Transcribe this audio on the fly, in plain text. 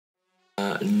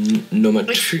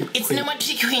nomatriquency. It's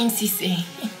nomatriquency, say.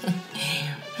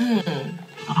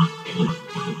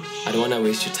 I don't want to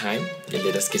waste your time.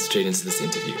 Let us get straight into this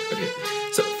interview. Okay.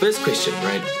 So first question,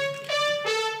 right?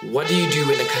 What do you do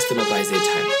when a customer buys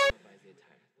airtime?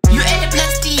 You add a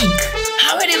plastic.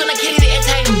 How are they gonna carry the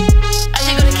airtime? Are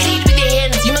they gonna carry it with their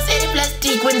hands? You must add a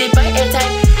plastic when they buy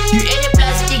airtime. You add a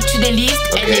plastic to the list,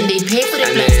 and then they pay for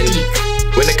the plastic.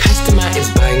 When a customer is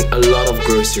buying a lot of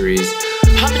groceries,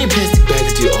 how many plastic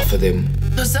bags do you offer them?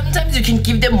 So sometimes you can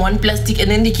give them one plastic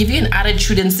and then they give you an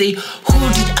attitude and say, who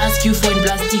did ask you for a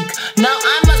plastic? Now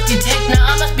I must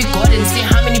be God and say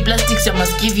how many plastics I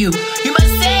must give you. You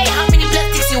must say how many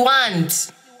plastics you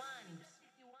want.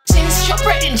 Since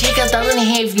Shoprite and Checkers doesn't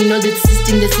have, that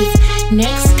system that says,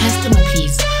 next customer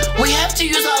please, we have to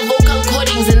use our vocal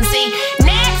codings and say,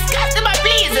 next customer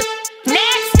please,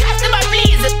 next customer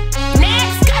please,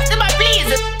 next customer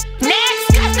please, next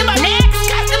customer,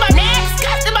 next customer, next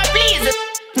customer please,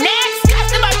 next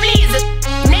customer please,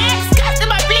 next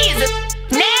customer please,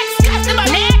 next customer,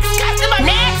 next customer,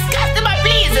 next customer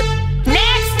please,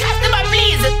 next customer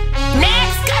please,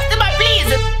 next customer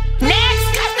please, next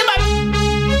customer.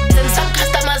 And some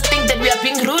customers think that we are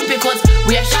being rude because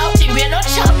we are shouting. We are not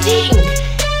shouting.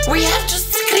 We have to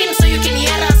scream so you can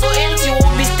hear us, or else you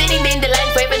won't be standing there in the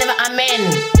line forever and ever.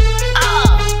 Amen.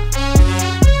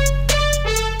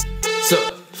 So,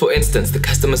 for instance, the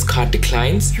customer's card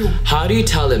declines. How do you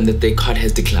tell them that their card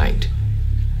has declined?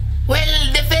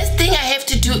 Well, the first thing I have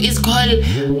to do is call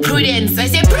Prudence. I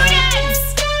say, Prudence!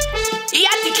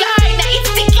 Yeah, decline.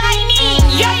 It's declining.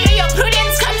 Yeah.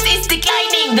 Prudence comes, it's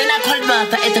declining. Then I call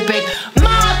Martha at the back.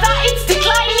 Martha, it's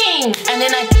declining. And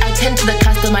then I turn to the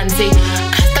customer and say,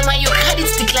 customer, your card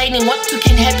is declining. What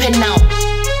can happen now?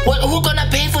 Who gonna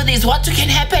pay for this? What can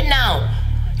happen now?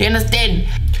 You understand?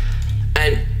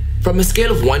 And from a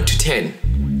scale of 1 to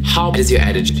 10, how is your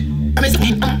attitude? My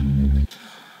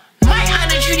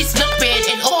attitude is not bad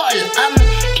at all.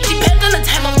 It depends on the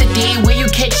time of the day where you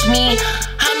catch me.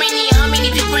 How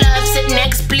many people have said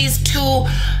next please to?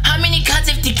 How many cards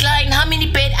have declined? How many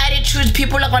bad attitudes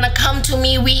people are gonna come to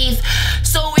me with?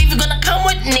 So if you're gonna come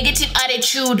with negative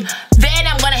attitude, then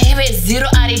I'm gonna have a 0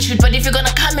 attitude. But if you're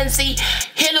gonna come and say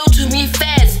hello to me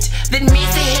first, then me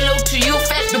say hello to you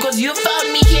first, because you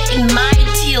found me here in my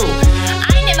till.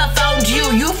 I never found you.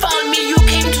 You found me. You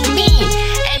came to me.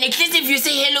 And at least if you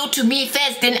say hello to me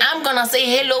first, then I'm gonna say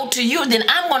hello to you. Then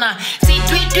I'm gonna say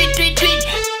tweet, tweet, tweet, tweet.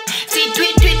 Say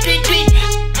tweet, tweet, tweet, tweet.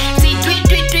 Say tweet,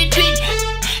 tweet, tweet, tweet.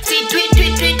 Say tweet,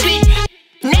 tweet, tweet, tweet.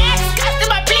 Next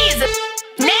customer, please.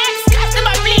 Next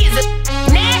customer, please.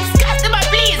 Next customer,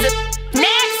 please.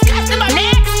 Next customer,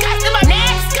 next customer,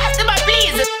 next customer,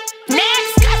 please.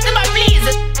 Next customer, please.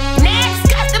 Next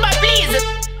customer, please.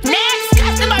 Next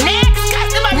customer, next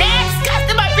customer, next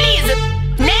customer, please.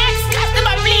 Next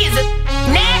customer, please.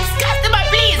 Next customer,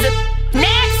 please.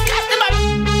 Next customer.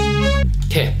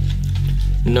 Okay.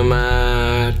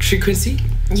 Nomatriquency?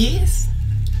 Yes.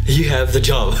 You have the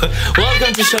job.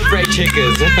 Welcome to Shoprite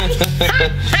Checkers.